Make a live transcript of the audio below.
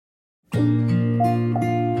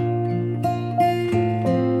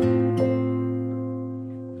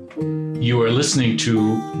You are listening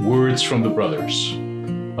to Words from the Brothers,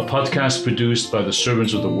 a podcast produced by the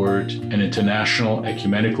Servants of the Word, an international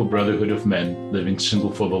ecumenical brotherhood of men living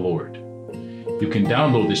single for the Lord. You can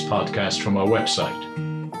download this podcast from our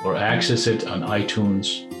website or access it on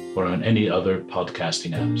iTunes or on any other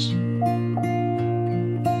podcasting apps.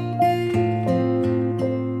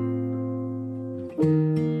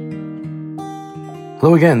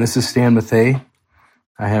 Hello again, this is Stan Mathey.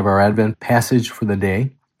 I have our Advent passage for the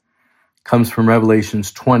day. It comes from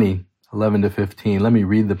Revelations 20, 11 to 15. Let me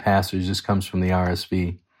read the passage. This comes from the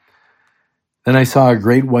RSV. Then I saw a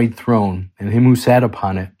great white throne, and him who sat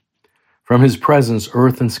upon it. From his presence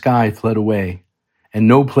earth and sky fled away, and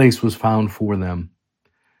no place was found for them.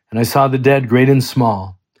 And I saw the dead, great and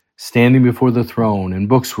small, standing before the throne, and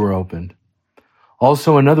books were opened.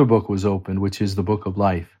 Also another book was opened, which is the book of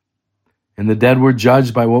life. And the dead were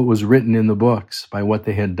judged by what was written in the books, by what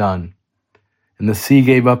they had done. And the sea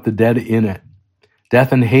gave up the dead in it.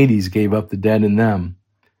 Death and Hades gave up the dead in them.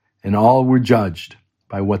 And all were judged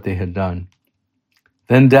by what they had done.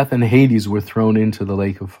 Then death and Hades were thrown into the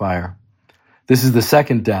lake of fire. This is the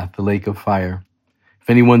second death, the lake of fire. If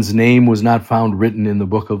anyone's name was not found written in the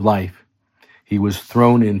book of life, he was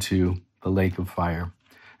thrown into the lake of fire.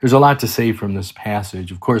 There's a lot to say from this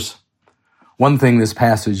passage. Of course, one thing this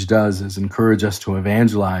passage does is encourage us to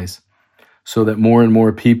evangelize so that more and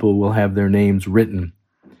more people will have their names written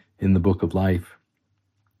in the book of life.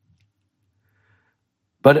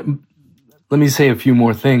 But let me say a few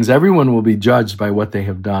more things. Everyone will be judged by what they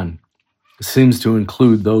have done. It seems to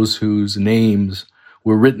include those whose names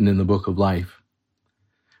were written in the book of life.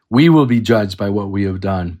 We will be judged by what we have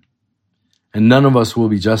done, and none of us will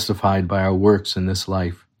be justified by our works in this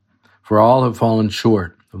life, for all have fallen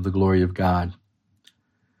short of the glory of God.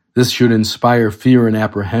 This should inspire fear and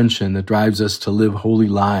apprehension that drives us to live holy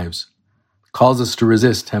lives, calls us to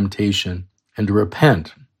resist temptation, and to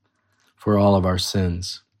repent for all of our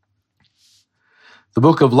sins. The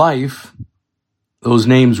book of life, those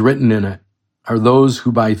names written in it, are those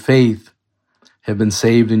who by faith have been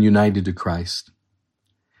saved and united to Christ.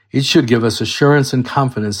 It should give us assurance and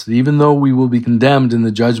confidence that even though we will be condemned in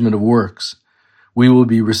the judgment of works, we will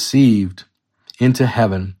be received into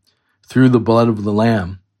heaven through the blood of the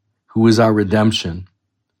Lamb, who is our redemption,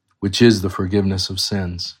 which is the forgiveness of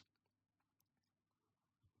sins.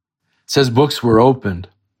 It says books were opened.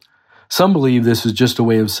 Some believe this is just a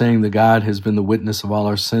way of saying that God has been the witness of all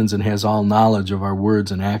our sins and has all knowledge of our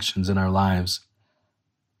words and actions in our lives.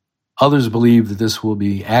 Others believe that this will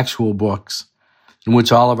be actual books in which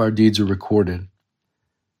all of our deeds are recorded.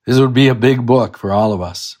 This would be a big book for all of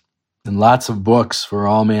us, and lots of books for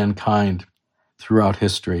all mankind throughout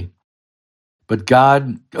history. But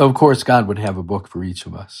God, of course, God would have a book for each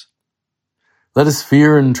of us. Let us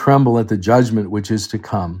fear and tremble at the judgment which is to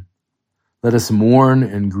come. Let us mourn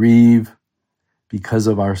and grieve because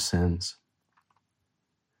of our sins.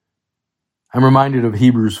 I'm reminded of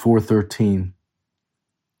Hebrews 4:13.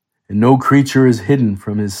 And no creature is hidden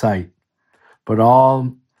from his sight, but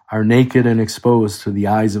all are naked and exposed to the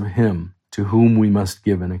eyes of him to whom we must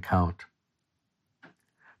give an account.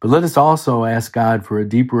 But let us also ask God for a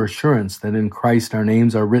deeper assurance that in Christ our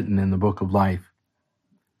names are written in the book of life.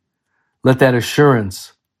 Let that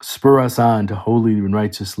assurance spur us on to holy and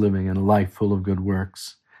righteous living and a life full of good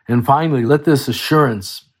works. And finally, let this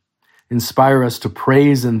assurance inspire us to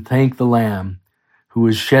praise and thank the Lamb who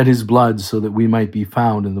has shed his blood so that we might be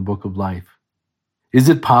found in the book of life. Is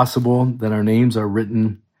it possible that our names are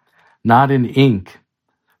written not in ink,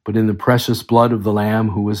 but in the precious blood of the Lamb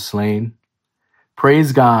who was slain?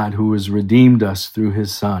 Praise God who has redeemed us through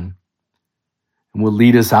his Son and will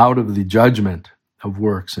lead us out of the judgment of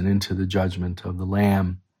works and into the judgment of the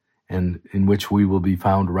Lamb, and in which we will be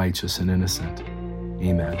found righteous and innocent.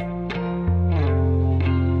 Amen.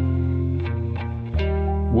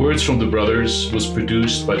 Words from the Brothers was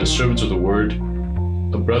produced by the Servants of the Word,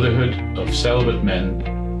 a brotherhood of celibate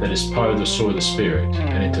men that is part of the Sword of the Spirit,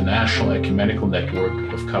 an international ecumenical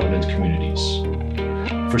network of covenant communities.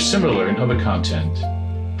 For similar and other content,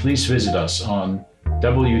 please visit us on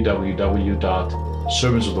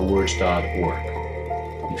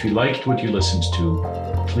www.servantsofthewords.org. If you liked what you listened to,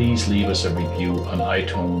 please leave us a review on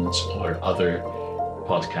iTunes or other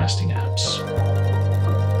podcasting apps.